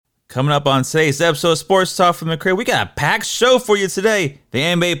Coming up on today's episode of Sports Talk from the Crib, we got a packed show for you today. The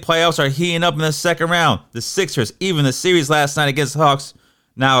NBA playoffs are heating up in the second round. The Sixers even the series last night against the Hawks.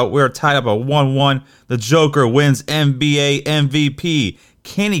 Now we're tied up at 1-1. The Joker wins NBA MVP.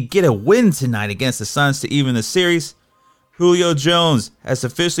 Can he get a win tonight against the Suns to even the series? Julio Jones has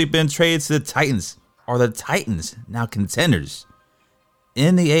officially been traded to the Titans. Are the Titans now contenders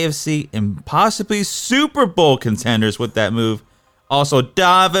in the AFC and possibly Super Bowl contenders with that move? Also,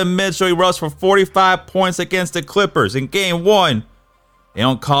 Donovan Mitchell erupts for 45 points against the Clippers in Game 1. They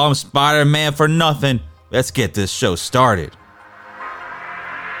don't call him Spider-Man for nothing. Let's get this show started.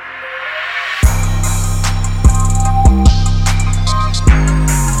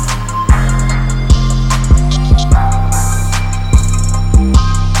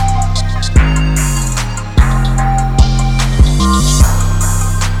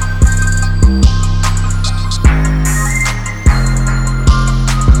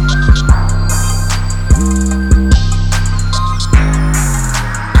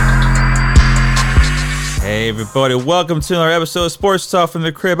 Hey everybody, welcome to another episode of Sports Talk from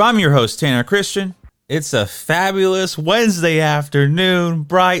the Crib. I'm your host, Tanner Christian. It's a fabulous Wednesday afternoon,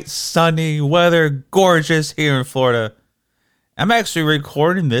 bright, sunny weather, gorgeous here in Florida. I'm actually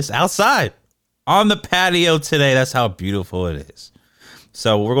recording this outside on the patio today. That's how beautiful it is.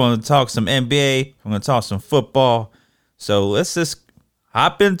 So we're going to talk some NBA. We're going to talk some football. So let's just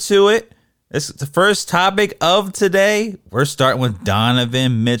hop into it. This is the first topic of today. We're starting with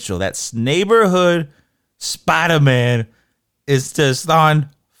Donovan Mitchell. That's neighborhood Spider-Man is just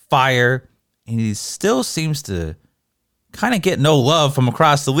on fire, and he still seems to kind of get no love from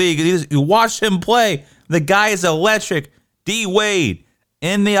across the league. You watch him play. The guy is electric. D-Wade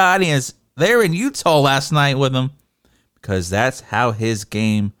in the audience. They're in Utah last night with him because that's how his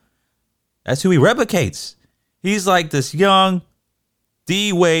game, that's who he replicates. He's like this young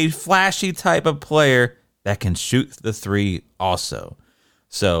D-Wade, flashy type of player that can shoot the three also.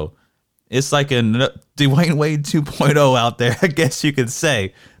 So it's like a Dwayne Wade 2.0 out there, I guess you could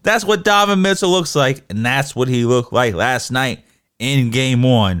say. That's what Donovan Mitchell looks like, and that's what he looked like last night in Game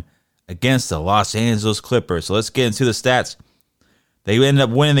 1 against the Los Angeles Clippers. So let's get into the stats. They ended up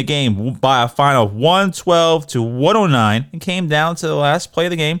winning the game by a final 112-109 and came down to the last play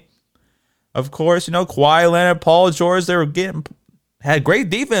of the game. Of course, Kawhi Leonard, Paul George, had great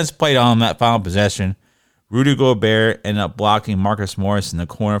defense played on that final possession. Rudy Gobert ended up blocking Marcus Morris in the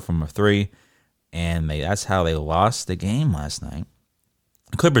corner from a three, and that's how they lost the game last night.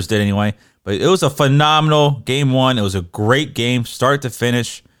 The Clippers did anyway, but it was a phenomenal Game 1. It was a great game, start to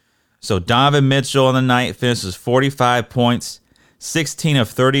finish. So Donovan Mitchell on the night finishes 45 points, 16 of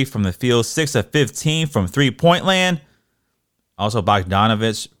 30 from the field, 6 of 15 from three-point land. Also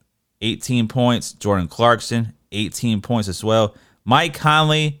Bogdanovich, 18 points. Jordan Clarkson, 18 points as well. Mike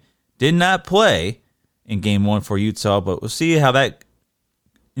Conley did not play in Game 1 for Utah, but we'll see how that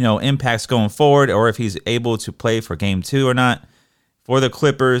impacts going forward, or if he's able to play for Game 2 or not. For the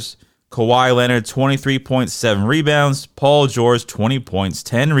Clippers, Kawhi Leonard, 23.7 rebounds. Paul George, 20 points,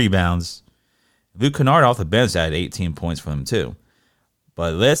 10 rebounds. Luke Kennard off the bench had 18 points for them too.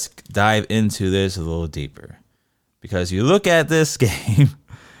 But let's dive into this a little deeper, because you look at this game,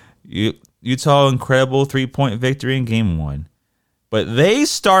 Utah incredible 3-point victory in Game 1, but they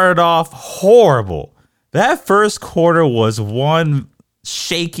started off horrible. That first quarter was one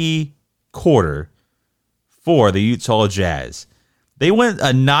shaky quarter for the Utah Jazz. They went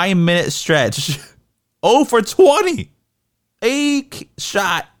a 9-minute stretch, 0 for 20. A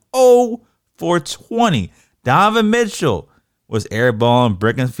shot, 0 for 20. Donovan Mitchell was airballing,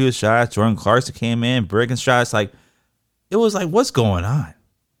 breaking a few shots. Jordan Clarkson came in, breaking shots. It was like, what's going on?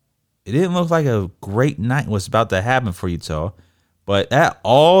 It didn't look like a great night was about to happen for Utah, but that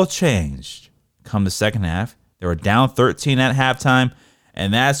all changed come the second half. They were down 13 at halftime,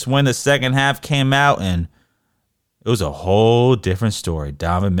 and that's when the second half came out, and it was a whole different story.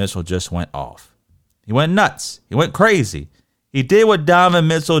 Donovan Mitchell just went off. He went nuts. He went crazy. He did what Donovan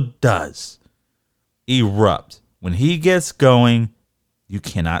Mitchell does. Erupt. When he gets going, you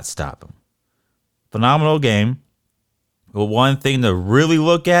cannot stop him. Phenomenal game. But one thing to really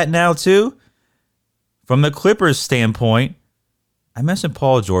look at now, too, from the Clippers' standpoint, I mentioned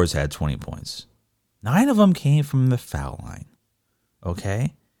Paul George had 20 points. 9 of them came from the foul line.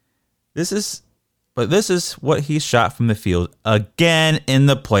 Okay? This is what he shot from the field again in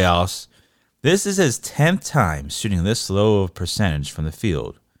the playoffs. This is his 10th time shooting this low of percentage from the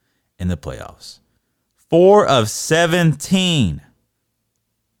field in the playoffs. 4 of 17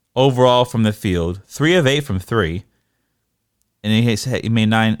 overall from the field. 3 of 8 from 3. And he made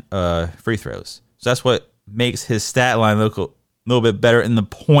 9 free throws. So that's what makes his stat line look little bit better in the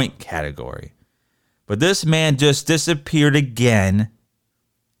point category. But this man just disappeared again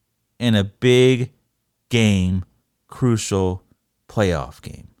in a big game, crucial playoff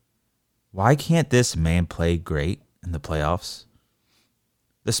game. Why can't this man play great in the playoffs?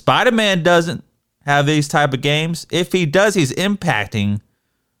 The Spider-Man doesn't have these type of games. If he does, he's impacting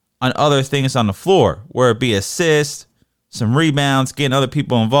on other things on the floor, where it be assists, some rebounds, getting other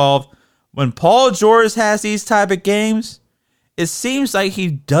people involved. When Paul George has these type of games, it seems like he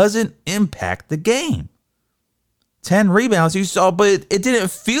doesn't impact the game. 10 rebounds you saw, but it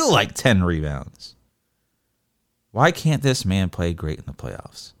didn't feel like 10 rebounds. Why can't this man play great in the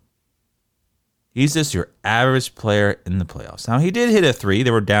playoffs? He's just your average player in the playoffs. Now, he did hit a three.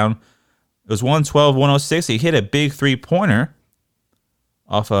 They were down. It was 112-106. He hit a big three-pointer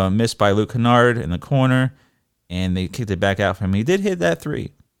off a miss by Luke Kennard in the corner, and they kicked it back out for him. He did hit that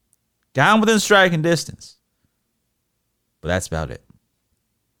three. Down within striking distance. But that's about it.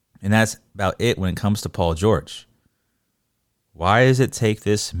 And that's about it when it comes to Paul George. Why does it take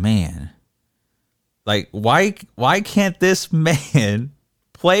this man? Like, why can't this man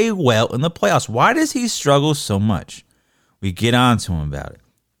play well in the playoffs? Why does he struggle so much? We get on to him about it.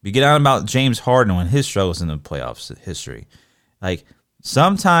 We get on about James Harden and his struggles in the playoffs history. Like,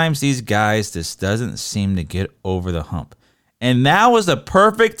 sometimes these guys just doesn't seem to get over the hump. And now is the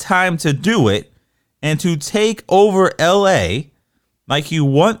perfect time to do it and to take over LA like you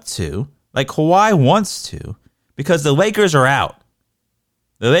want to, like Kawhi wants to, because the Lakers are out.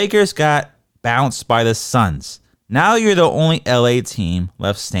 The Lakers got bounced by the Suns. Now you're the only LA team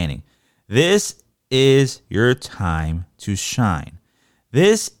left standing. This is your time to shine.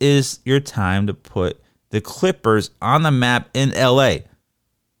 This is your time to put the Clippers on the map in LA.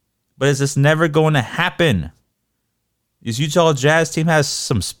 But it's just never going to happen. This Utah Jazz team has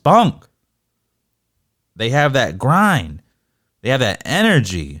some spunk. They have that grind. They have that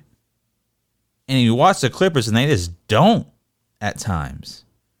energy. And you watch the Clippers and they just don't at times.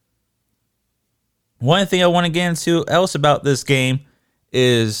 One thing I want to get into else about this game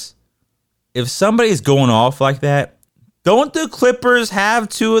is if somebody's going off like that, don't the Clippers have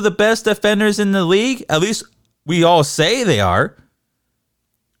two of the best defenders in the league? At least we all say they are.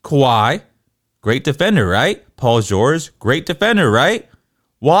 Kawhi, great defender, right? Paul George, great defender, right?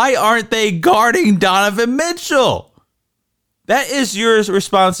 Why aren't they guarding Donovan Mitchell? That is your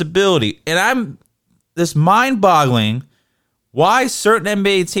responsibility. And I'm this mind-boggling why certain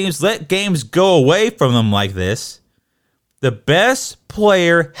NBA teams let games go away from them like this. The best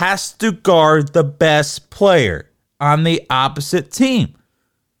player has to guard the best player on the opposite team.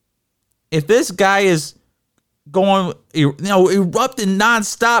 If this guy is going, erupting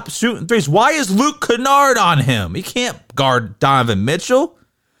nonstop, shooting threes, why is Luke Kennard on him? He can't guard Donovan Mitchell.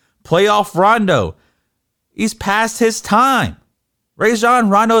 Playoff Rondo. He's past his time. Rajon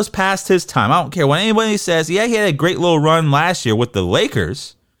Rondo's past his time. I don't care what anybody says. Yeah, he had a great little run last year with the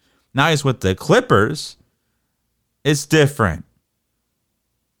Lakers. Now he's with the Clippers. It's different.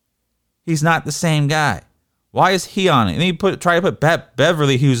 He's not the same guy. Why is he on it? And he tried to put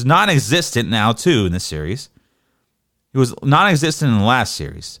Beverly, who's non-existent now too in this series. He was non-existent in the last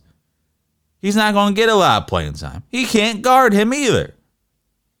series. He's not going to get a lot of playing time. He can't guard him either.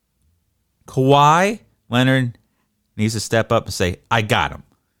 Kawhi Leonard needs to step up and say, I got him.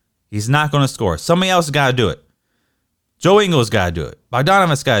 He's not going to score. Somebody else has got to do it. Joe Ingles got to do it.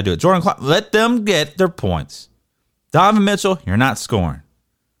 Bogdanovich's got to do it. Jordan Clark, let them get their points. Donovan Mitchell, you're not scoring.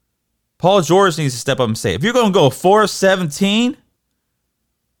 Paul George needs to step up and say, if you're going to go 4-17,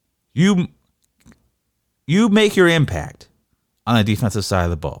 you make your impact on the defensive side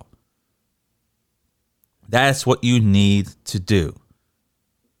of the ball. That's what you need to do.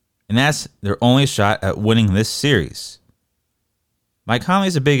 And that's their only shot at winning this series. Mike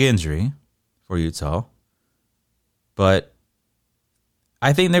Conley's a big injury for Utah, but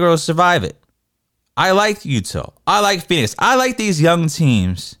I think they're going to survive it. I like Utah. I like Phoenix. I like these young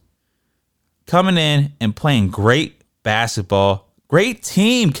teams coming in and playing great basketball, great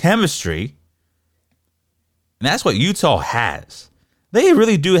team chemistry. And that's what Utah has. They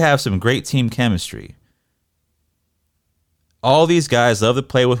really do have some great team chemistry. All these guys love to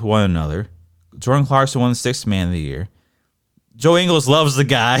play with one another. Jordan Clarkson won the sixth man of the year. Joe Ingles loves the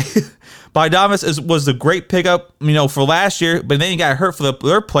guy. Bogdanovic was a great pickup, for last year, but then he got hurt for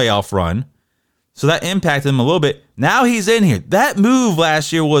their playoff run. So that impacted him a little bit. Now he's in here. That move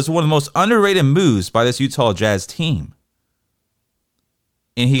last year was one of the most underrated moves by this Utah Jazz team.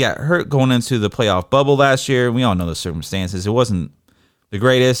 And he got hurt going into the playoff bubble last year. We all know the circumstances. It wasn't the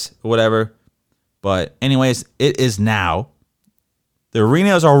greatest or whatever. But anyways, it is now. The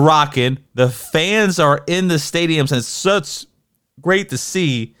arenas are rocking. The fans are in the stadiums. And great to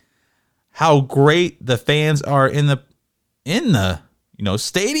see how great the fans are in the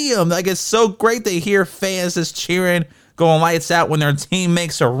stadium. Like, it's so great to hear fans just cheering, going lights out when their team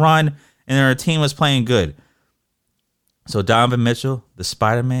makes a run and their team is playing good. So Donovan Mitchell, the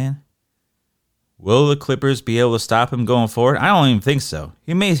Spider-Man, will the Clippers be able to stop him going forward? I don't even think so.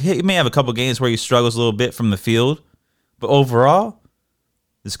 He may have a couple games where he struggles a little bit from the field, but overall,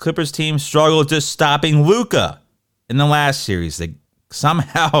 this Clippers team struggled just stopping Luka in the last series. They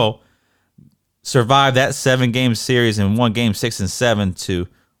somehow survived that 7-game series and won game 6 and 7 to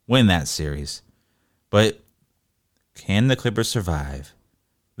win that series. But can the Clippers survive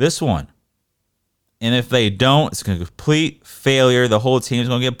this one? And if they don't, it's a complete failure. The whole team is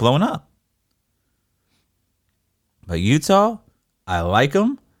going to get blown up. But Utah, I like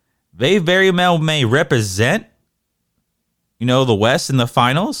them. They very well may represent, the West in the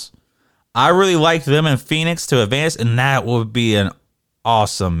finals. I really like them and Phoenix to advance, and that would be an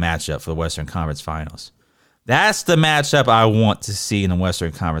awesome matchup for the Western Conference Finals. That's the matchup I want to see in the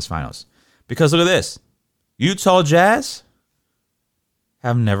Western Conference Finals. Because look at this. Utah Jazz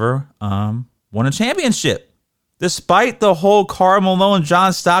have never won a championship. Despite the whole Karl Malone,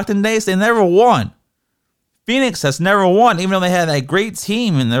 John Stockton days, they never won. Phoenix has never won, even though they had that great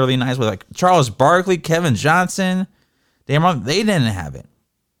team in the early 90s with like Charles Barkley, Kevin Johnson. They didn't have it.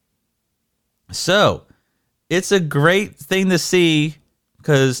 So it's a great thing to see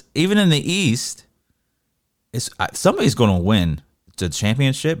because even in the East, somebody's going to win the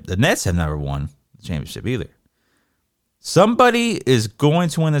championship. The Nets have never won the championship either. Somebody is going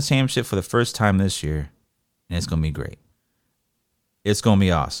to win the championship for the first time this year, and it's going to be great. It's going to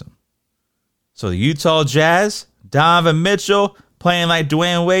be awesome. So the Utah Jazz, Donovan Mitchell playing like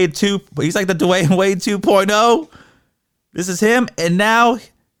Dwayne Wade 2. He's like the Dwayne Wade 2.0. This is him. And now,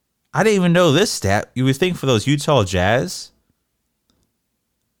 I didn't even know this stat. You would think for those Utah Jazz,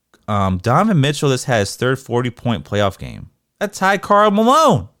 Donovan Mitchell just had his third 40-point playoff game. That tied Karl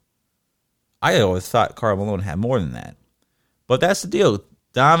Malone. I always thought Karl Malone had more than that. But that's the deal.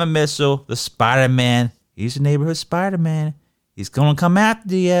 Donovan Mitchell, the Spider-Man. He's the neighborhood Spider-Man. He's going to come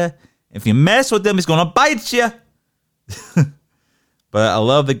after you. If you mess with him, he's going to bite you. But I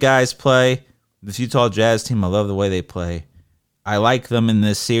love the guys play. This Utah Jazz team, I love the way they play. I like them in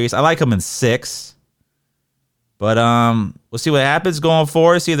this series. I like them in 6. But we'll see what happens going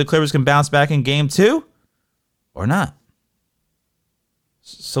forward. See if the Clippers can bounce back in game 2 or not.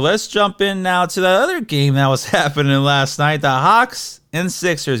 So let's jump in now to the other game that was happening last night. The Hawks and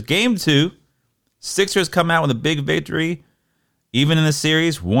Sixers. Game 2. Sixers come out with a big victory. Even in the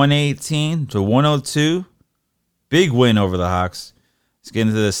series, 118-102. Big win over the Hawks. Let's get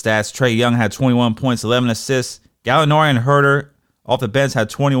into the stats. Trae Young had 21 points, 11 assists. Gallinari and Herter off the bench had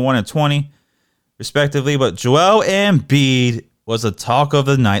 21 and 20, respectively. But Joel Embiid was the talk of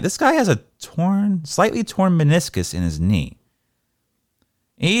the night. This guy has a slightly torn meniscus in his knee.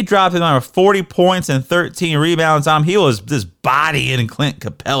 He dropped in on 40 points and 13 rebounds on him. He was just bodying Clint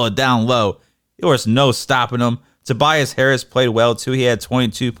Capella down low. There was no stopping him. Tobias Harris played well, too. He had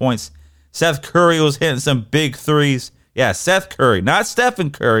 22 points. Seth Curry was hitting some big threes. Yeah, Seth Curry, not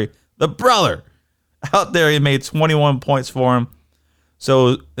Stephen Curry, the brother. Out there, he made 21 points for him.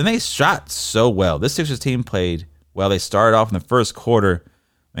 So, and they shot so well. This Sixers team played well. They started off in the first quarter.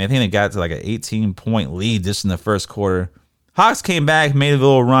 I think they got to like an 18-point lead just in the first quarter. Hawks came back, made a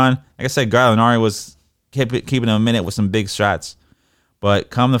little run. Like I said, Gallinari was keeping them a minute with some big shots. But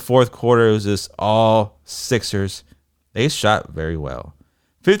come the fourth quarter, it was just all Sixers. They shot very well.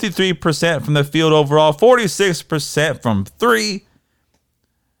 53% from the field overall, 46% from 3.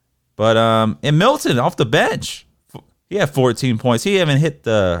 But and Milton off the bench, he had 14 points. He haven't hit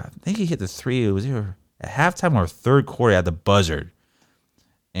I think he hit the 3. It was either at halftime or third quarter at the buzzer.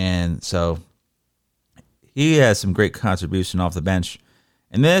 And so he has some great contribution off the bench.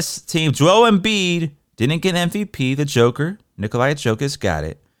 And this team, Joel Embiid didn't get MVP, the Joker. Nikolai Jokic got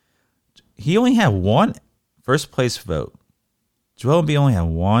it. He only had one first place vote. Joel Embiid only had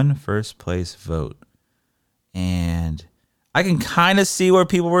one first place vote. And I can kind of see where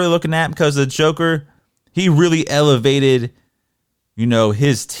people were looking at because the Joker, he really elevated,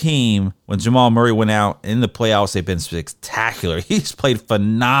 his team when Jamal Murray went out in the playoffs. They've been spectacular. He's played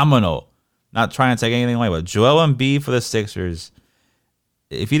phenomenal. Not trying to take anything away, but Joel Embiid for the Sixers,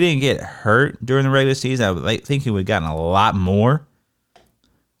 if he didn't get hurt during the regular season, I would think he would have gotten a lot more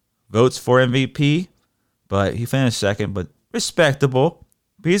votes for MVP. But he finished second, but respectable.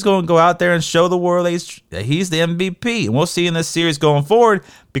 But he's going to go out there and show the world that he's the MVP. And we'll see in this series going forward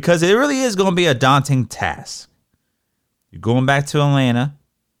because it really is going to be a daunting task. You're going back to Atlanta.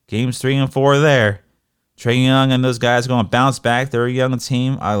 Games 3 and 4 there. Trae Young and those guys are going to bounce back. They're a young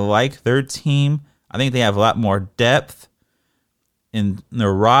team. I like their team. I think they have a lot more depth in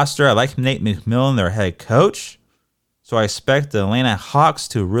their roster. I like Nate McMillan, their head coach. So I expect the Atlanta Hawks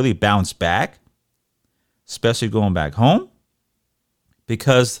to really bounce back, especially going back home,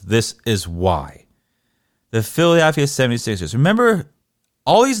 because this is why. The Philadelphia 76ers. Remember,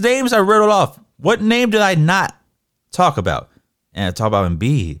 all these names I riddled off. What name did I not talk about? And I talk about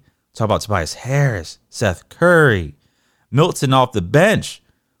Embiid. Talk about Tobias Harris, Seth Curry, Milton off the bench.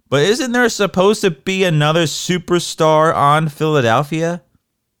 But isn't there supposed to be another superstar on Philadelphia?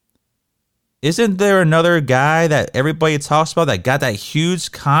 Isn't there another guy that everybody talks about that got that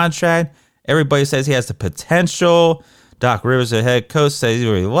huge contract? Everybody says he has the potential. Doc Rivers, the head coach, says he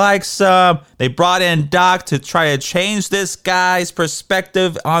really likes him. They brought in Doc to try to change this guy's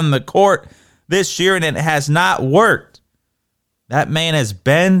perspective on the court this year, and it has not worked. That man is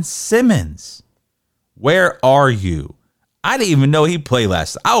Ben Simmons. Where are you? I didn't even know he played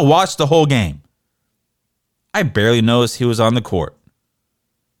last night. I watched the whole game. I barely noticed he was on the court.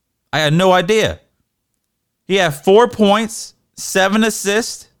 I had no idea. He had 4 points, 7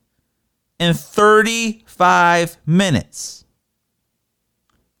 assists in 35 minutes.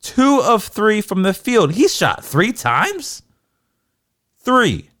 2 of 3 from the field. He shot 3 times?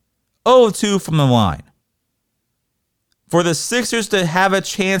 3. 0 of 2 from the line. For the Sixers to have a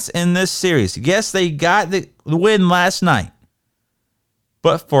chance in this series, yes, they got the win last night.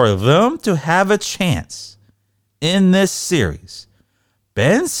 But for them to have a chance in this series,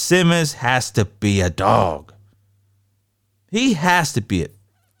 Ben Simmons has to be a dog. He has to be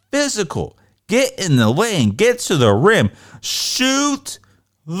physical. Get in the lane. Get to the rim. Shoot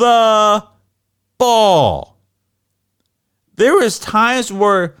the ball. There was times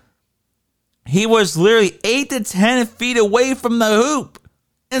where he was literally 8 to 10 feet away from the hoop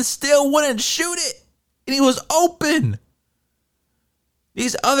and still wouldn't shoot it. And he was open.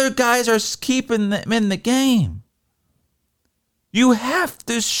 These other guys are keeping them in the game. You have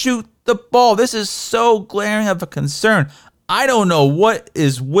to shoot the ball. This is so glaring of a concern. I don't know what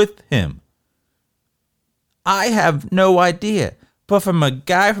is with him. I have no idea. But from a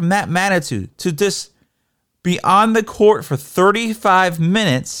guy from that magnitude to just be on the court for 35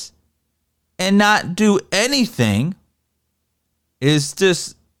 minutes and not do anything is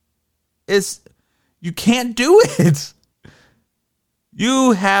just, you can't do it.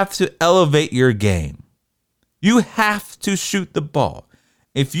 You have to elevate your game. You have to shoot the ball.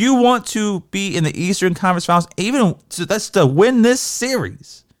 If you want to be in the Eastern Conference Finals, even that's to win this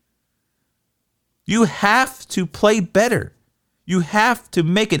series, you have to play better. You have to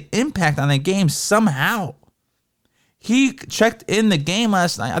make an impact on the game somehow. He checked in the game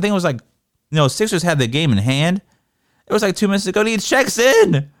last night. I think it was like, Sixers had the game in hand. It was like 2 minutes ago, and he checks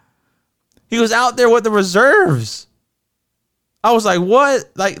in. He was out there with the reserves. I was like, what?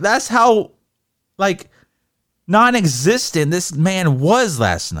 Like, that's how, non-existent this man was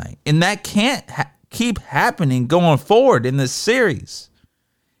last night. And that can't keep happening going forward in this series.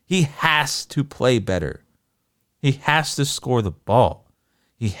 He has to play better. He has to score the ball.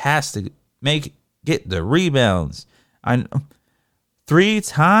 He has to get the rebounds. 3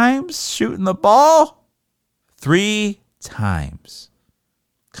 times shooting the ball? 3 times.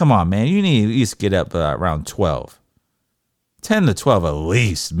 Come on, man. You need to at least get up around 12. 10 to 12 at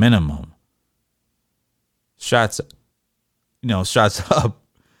least, minimum. Shots up.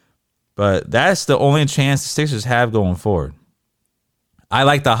 But that's the only chance the Sixers have going forward. I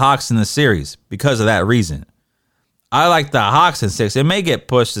like the Hawks in the series because of that reason. I like the Hawks in 6. It may get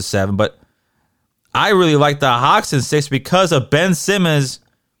pushed to 7, but I really like the Hawks in 6 because of Ben Simmons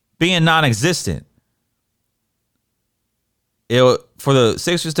being non-existent. For the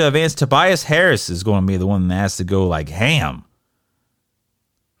Sixers to advance, Tobias Harris is going to be the one that has to go like ham.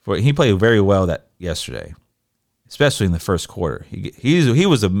 He played very well yesterday, especially in the first quarter. He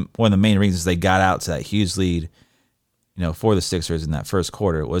was one of the main reasons they got out to that huge lead, for the Sixers in that first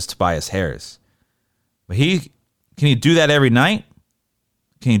quarter was Tobias Harris. But can he do that every night?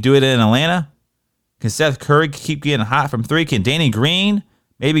 Can he do it in Atlanta? Can Seth Curry keep getting hot from 3? Can Danny Green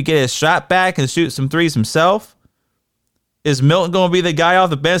maybe get his shot back and shoot some threes himself? Is Milton going to be the guy off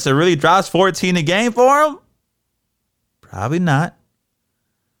the bench that really drops 14 a game for him? Probably not.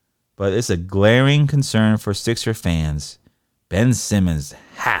 But it's a glaring concern for Sixer fans. Ben Simmons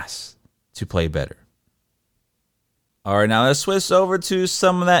has to play better. All right, now let's switch over to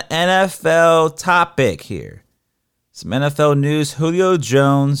some of that NFL topic here. Some NFL news. Julio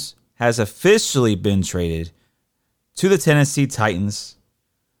Jones has officially been traded to the Tennessee Titans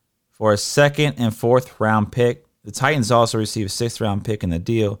for a 2nd and 4th round pick. The Titans also received a 6th round pick in the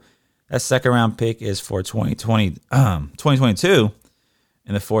deal. That second round pick is for 2022,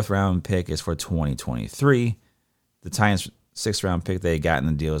 and the fourth round pick is for 2023. The Titans' sixth round pick they got in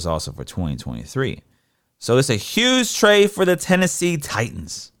the deal is also for 2023. So it's a huge trade for the Tennessee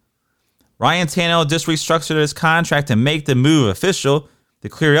Titans. Ryan Tannehill just restructured his contract to make the move official to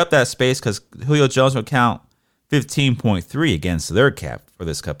clear up that space because Julio Jones would count 15.3 against their cap for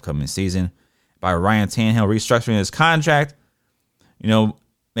this upcoming season. By Ryan Tannehill restructuring his contract,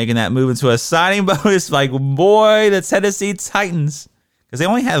 making that move into a signing bonus. Like, boy, the Tennessee Titans, because they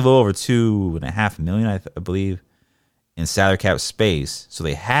only have a little over $2.5 million, I believe, in salary cap space. So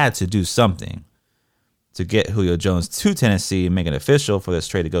they had to do something to get Julio Jones to Tennessee and make it official for this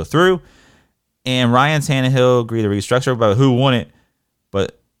trade to go through. And Ryan Tannehill agreed to restructure, but who won it?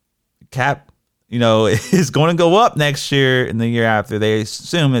 But cap, is going to go up next year and the year after. They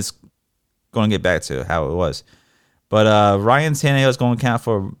assume it's going to get back to how it was. But Ryan Tannehill is going to count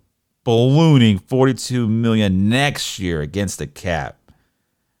for ballooning $42 million next year against the cap.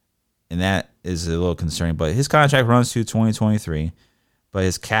 And that is a little concerning. But his contract runs through 2023. But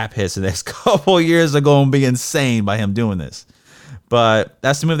his cap hits the next couple of years are going to be insane by him doing this. But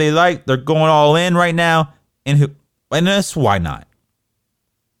that's the move they like. They're going all in right now. And this, why not?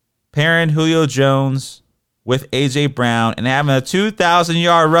 Pairing Julio Jones with A.J. Brown and having a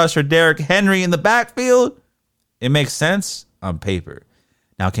 2,000-yard rush for Derrick Henry in the backfield, it makes sense on paper.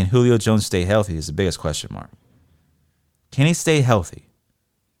 Now, can Julio Jones stay healthy is the biggest question mark. Can he stay healthy?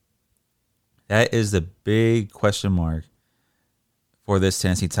 That is the big question mark for this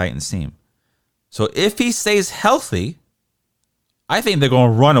Tennessee Titans team. So if he stays healthy, I think they're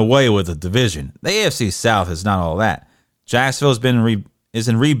going to run away with the division. The AFC South is not all that. Jacksonville's is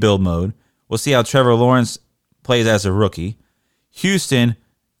in rebuild mode. We'll see how Trevor Lawrence plays as a rookie. Houston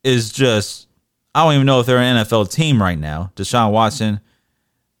is just, I don't even know if they're an NFL team right now. Deshaun Watson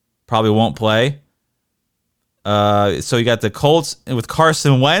probably won't play. So you got the Colts with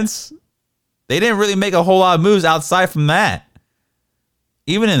Carson Wentz. They didn't really make a whole lot of moves outside from that.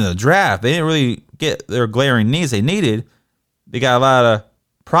 Even in the draft, they didn't really get their glaring needs they needed. They got a lot of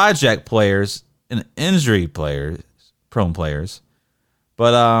project players and injury players, prone players.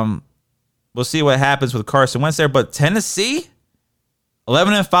 But we'll see what happens with Carson Wentz there. But Tennessee,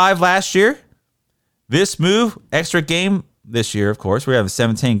 11-5 last year. This move, extra game this year, of course. We have a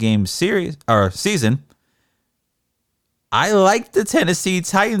 17-game series or season. I like the Tennessee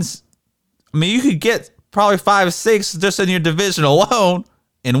Titans. I mean, you could get probably 5-6 just in your division alone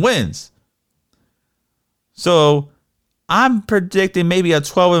in wins. So I'm predicting maybe a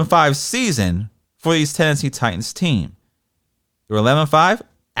 12-5 season for these Tennessee Titans team. You're 11-5,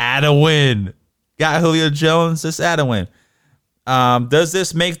 add a win. Got Julio Jones, just add a win. Does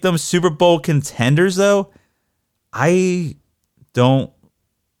this make them Super Bowl contenders, though? I don't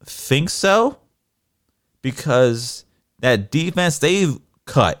think so. Because that defense, they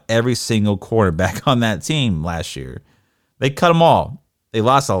cut every single quarterback on that team last year. They cut them all. They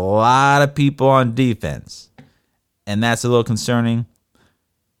lost a lot of people on defense. And that's a little concerning.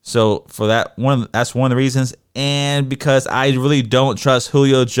 So for that that's one of the reasons. And because I really don't trust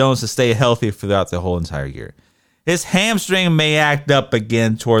Julio Jones to stay healthy throughout the whole entire year. His hamstring may act up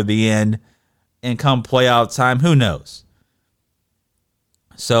again toward the end and come playoff time. Who knows?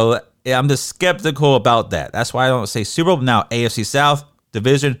 So yeah, I'm just skeptical about that. That's why I don't say Super Bowl. Now, AFC South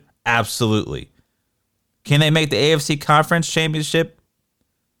division, absolutely. Can they make the AFC Conference Championship?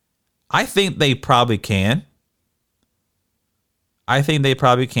 I think they probably can.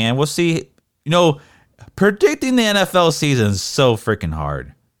 We'll see. Predicting the NFL season is so freaking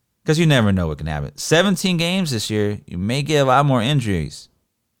hard because you never know what can happen. 17 games this year, you may get a lot more injuries.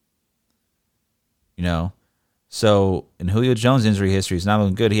 So, and Julio Jones' injury history is not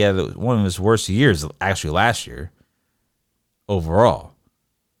looking good. He had one of his worst years actually last year overall.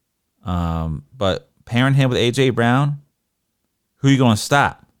 But pairing him with A.J. Brown, who are you going to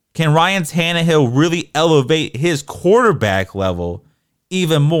stop? Can Ryan Tannehill really elevate his quarterback level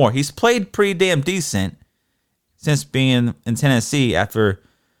even more? He's played pretty damn decent since being in Tennessee after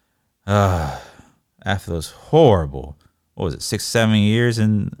those horrible, 6-7 years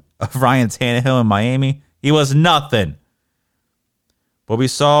of Ryan Tannehill in Miami. He was nothing. But we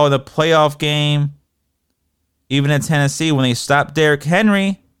saw in the playoff game, even in Tennessee, when they stopped Derrick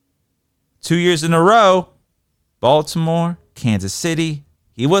Henry 2 years in a row, Baltimore, Kansas City,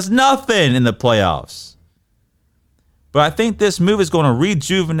 he was nothing in the playoffs. But I think this move is going to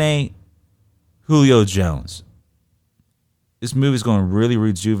rejuvenate Julio Jones. This move is going to really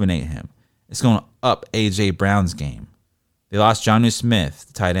rejuvenate him. It's going to up A.J. Brown's game. They lost Jonnu Smith,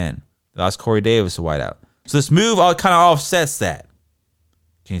 the tight end. They lost Corey Davis, the wideout. So this move all kind of offsets that.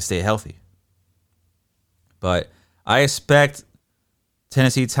 Can he stay healthy? But I expect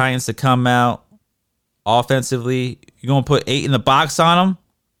Tennessee Titans to come out offensively. You're going to put 8 in the box on them.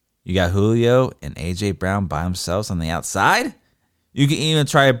 You got Julio and A.J. Brown by themselves on the outside. You can even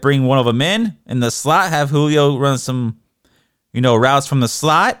try to bring one of them in the slot. Have Julio run some, routes from the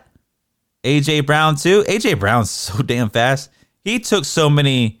slot. A.J. Brown too. A.J. Brown's so damn fast. He took so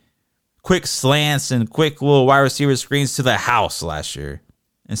many quick slants and quick little wide receiver screens to the house last year.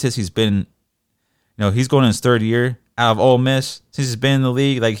 And since he's been, he's going in his 3rd year out of Ole Miss. Since he's been in the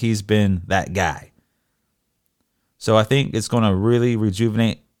league, like he's been that guy. So I think it's going to really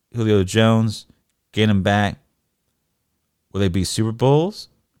rejuvenate Julio Jones, get him back. Will they be Super Bowls?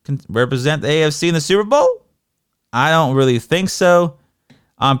 Can represent the AFC in the Super Bowl? I don't really think so.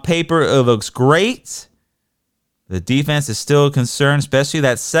 On paper, it looks great. The defense is still a concern, especially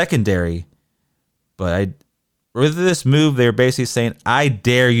that secondary. But with this move, they're basically saying, I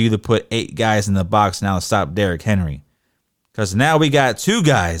dare you to put 8 guys in the box now to stop Derrick Henry. Because now we got 2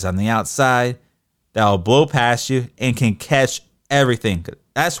 guys on the outside that will blow past you and can catch everything.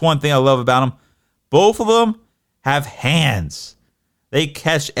 That's one thing I love about them. Both of them have hands. They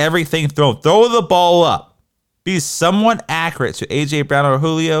catch everything thrown. Throw the ball up. Be somewhat accurate to A.J. Brown or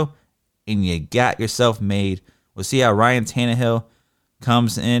Julio, and you got yourself made. We'll see how Ryan Tannehill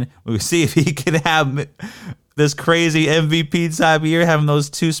comes in. We'll see if he can have this crazy MVP type year, having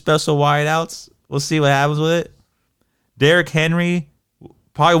those 2 special wideouts. We'll see what happens with it. Derrick Henry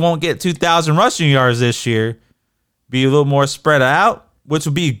probably won't get 2,000 rushing yards this year. Be a little more spread out, which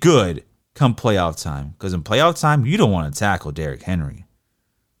would be good come playoff time. Because in playoff time, you don't want to tackle Derrick Henry.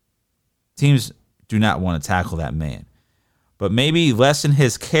 Teams do not want to tackle that man. But maybe lessen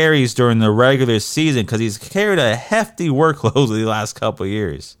his carries during the regular season because he's carried a hefty workload the last couple of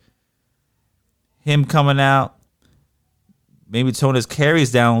years. Him coming out, maybe tone his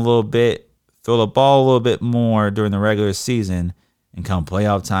carries down a little bit, throw the ball a little bit more during the regular season, and come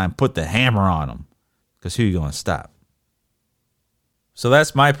playoff time, put the hammer on him. Because who are you going to stop? So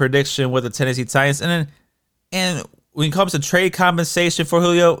that's my prediction with the Tennessee Titans. And when it comes to trade compensation for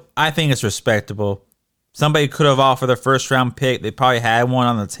Julio, I think it's respectable. Somebody could have offered a 1st-round pick. They probably had one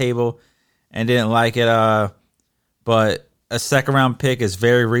on the table and didn't like it. But a 2nd-round pick is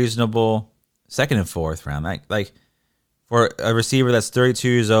very reasonable. 2nd and 4th round. Like for a receiver that's 32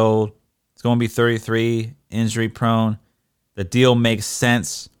 years old, it's going to be 33, injury prone. The deal makes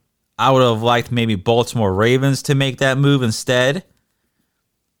sense. I would have liked maybe Baltimore Ravens to make that move instead.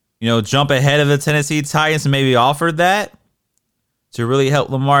 Jump ahead of the Tennessee Titans and maybe offered that to really help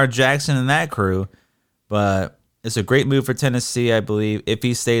Lamar Jackson and that crew. But it's a great move for Tennessee, I believe, if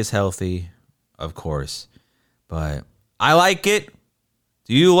he stays healthy, of course. But I like it.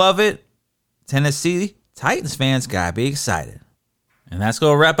 Do you love it? Tennessee Titans fans gotta be excited. And that's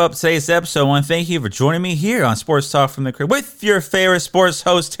going to wrap up today's episode. I want to thank you for joining me here on Sports Talk from the Crib with your favorite sports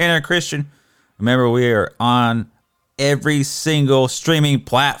host, Tanner Christian. Remember, we are on every single streaming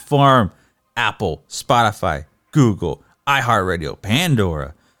platform: Apple, Spotify, Google, iHeartRadio,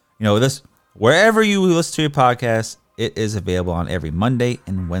 Pandora. Wherever you listen to your podcast, it is available on every Monday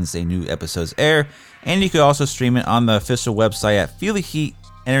and Wednesday. New episodes air. And you can also stream it on the official website at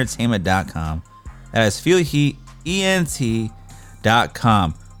FeelyHeatEntertainment.com. That is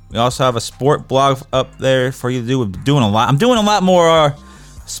FeelyHeatEnt.com. We also have a sport blog up there for you to do. I'm doing a lot more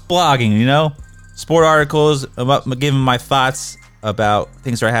blogging, sport articles, about giving my thoughts about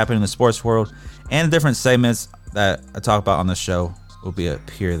things that are happening in the sports world, and different segments that I talk about on the show will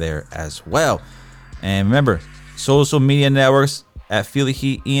appear there as well. And remember, social media networks at Feely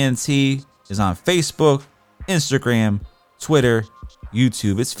Heat ENT is on Facebook, Instagram, Twitter,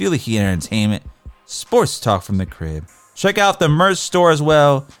 YouTube. It's Feely Heat Entertainment, Sports Talk from the Crib. Check out the merch store as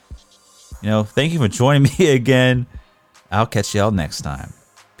well. Thank you for joining me again. I'll catch y'all next time.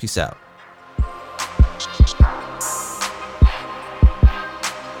 Peace out.